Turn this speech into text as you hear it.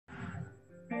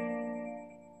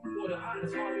the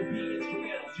hottest R&B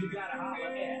instrumentals, you gotta holler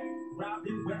at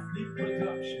Robin Wesley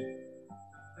Production.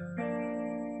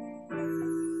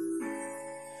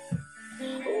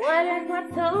 What if I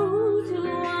told you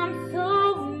I'm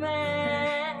so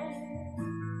mad?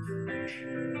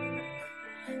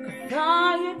 'Cause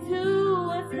all you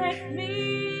do is make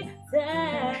me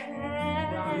sad.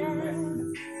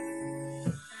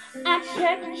 I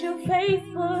checked your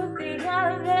Facebook the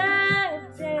other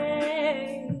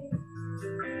day.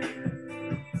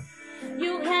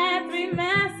 You had 3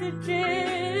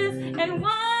 messages and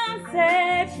one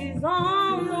said she's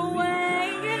on the way,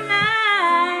 and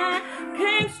I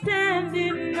can't stand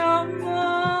it no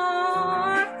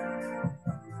more.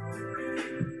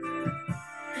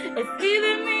 It's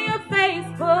either me or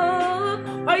Facebook,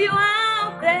 or you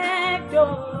out that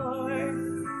door,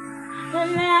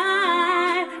 and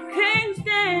I can't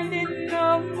stand it no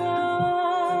more.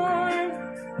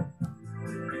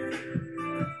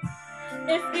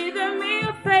 It's either me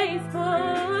or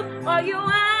Facebook, or you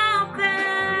out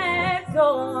that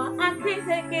door. I can't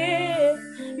take it.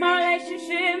 My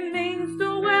relationship means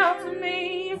the world to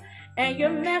me, and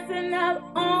you're messing up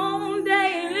on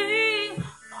daily,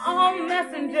 on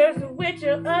messengers with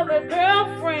your other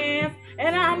girlfriends.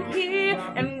 And I'm here,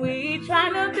 and we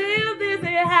trying to build this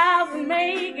house and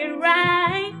make it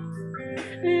right.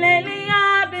 Lately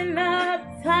I've been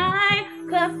uptight,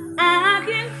 'cause I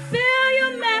can feel you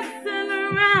messing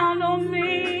around on me,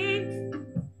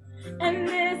 and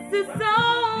this is so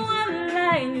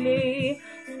unlikely.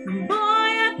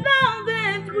 Boy, I thought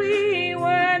that we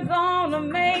were gonna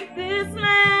make this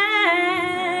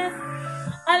last.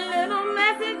 A little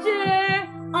messenger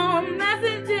on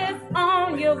messages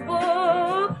on your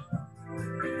book.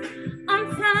 I'm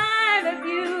tired of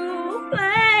you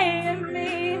playing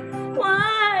me.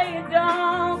 Why you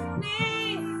don't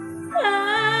need?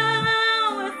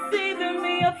 Oh, it's either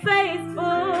me or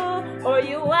Facebook, or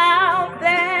you out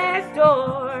that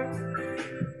door.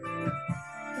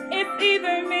 It's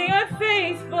either me or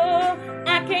Facebook.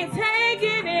 I can't take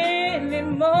it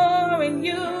anymore, and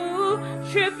you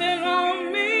tripping on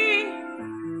me.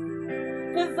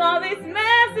 'Cause all these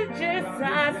messages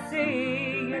I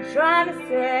see you trying to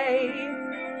say,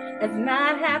 it's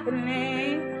not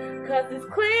happening. 'Cause it's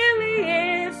clearly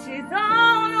is, she's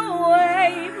on the way,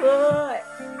 but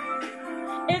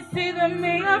it's either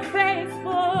me or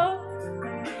Facebook.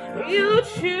 You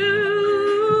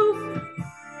choose.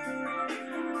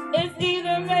 It's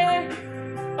either me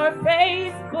or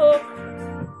Facebook.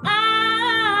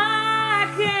 I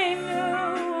can't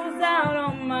lose out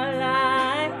on my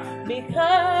life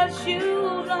because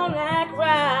you don't act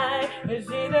right. It's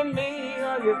either me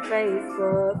or your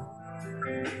Facebook.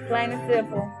 Plain and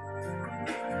simple.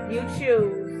 You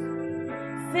choose.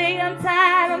 See, I'm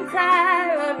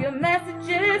tired of your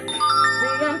messages.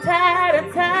 See, I'm tired of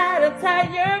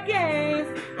your games.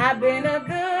 I've been a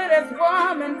good-ass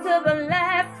woman to the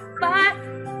last spot,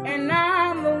 and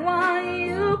I'm the one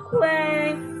you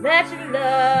claim that you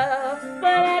love.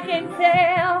 But I can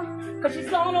tell, 'cause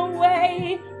she's on her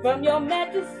way from your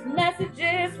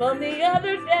messages from the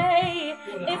other day.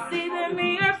 It's either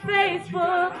me or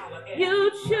Facebook.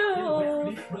 You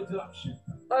choose.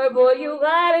 Or boy, you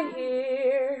out of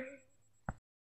here.